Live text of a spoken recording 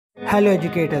Hello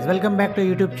educators, welcome back to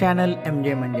YouTube channel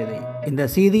MJ Manjari. In the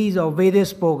series of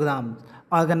various programs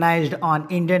organized on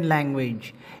Indian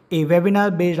language, a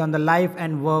webinar based on the life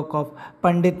and work of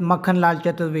Pandit Makhanlal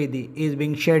Chaturvedi is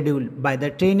being scheduled by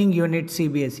the training unit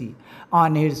CBSE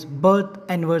on his birth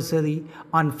anniversary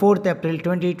on 4th April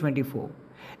 2024.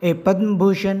 A Padma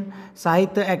Bhushan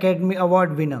Sahitya Academy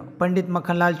Award winner, Pandit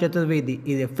Makhanlal Chaturvedi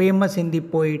is a famous Hindi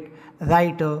poet,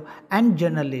 writer and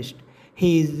journalist.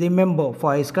 He is remembered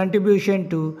for his contribution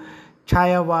to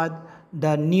Chayavad,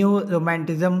 the new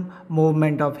romanticism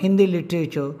movement of Hindi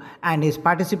literature, and his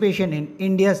participation in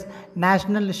India's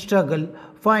national struggle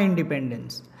for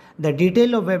independence. The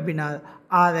details of webinar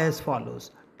are as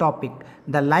follows. Topic: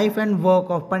 The life and work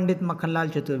of Pandit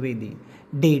Makhanlal Chaturvedi.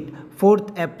 Date: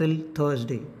 4th April,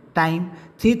 Thursday. Time: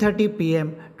 3:30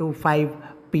 p.m. to 5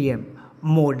 p.m.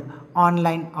 Mode: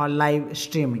 online or live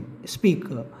streaming.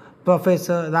 Speaker: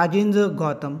 Professor Rajendra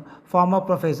Gautam, former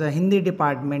Professor Hindi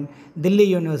Department, Delhi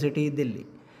University, Delhi.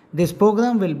 This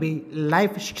program will be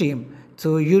live streamed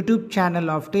through YouTube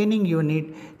channel of Training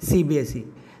Unit CBSE.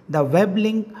 The web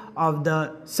link of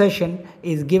the session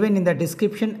is given in the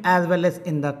description as well as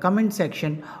in the comment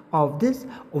section of this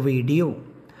video.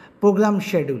 Program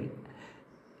schedule.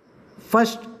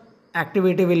 First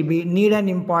activity will be need and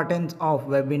importance of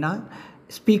webinar.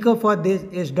 Speaker for this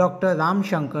is Dr. Ram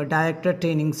Shankar, Director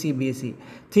Training CBSE,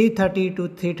 3:30 to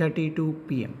 3:32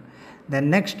 p.m. The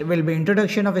next will be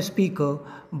introduction of a speaker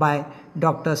by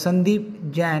Dr.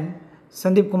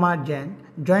 Sandeep Kumar Jain,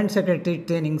 Joint Secretary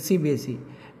Training CBSE,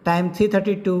 time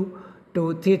 3:32 to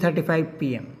 3:35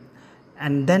 p.m.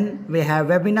 And then we have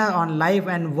webinar on life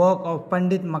and work of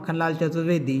Pandit Makhanlal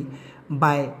Chaturvedi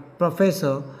by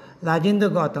Professor Rajendra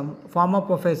Gautam, former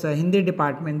Professor Hindi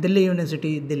Department, Delhi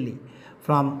University, Delhi,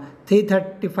 from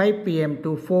 3:35 p.m.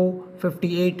 to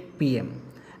 4:58 p.m.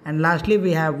 And lastly,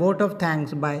 we have vote of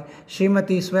thanks by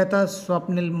Srimati Sweta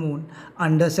Swapnil Moon,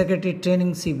 Under Secretary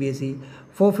Training CBSE,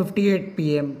 4:58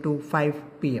 p.m. to 5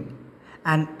 p.m.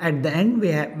 And at the end,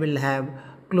 we will have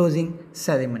closing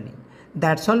ceremony.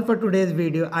 That's all for today's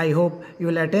video. I hope you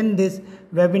will attend this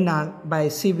webinar by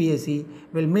CBSE.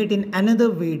 We'll meet in another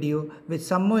video with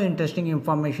some more interesting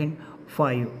information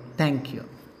for you. Thank you.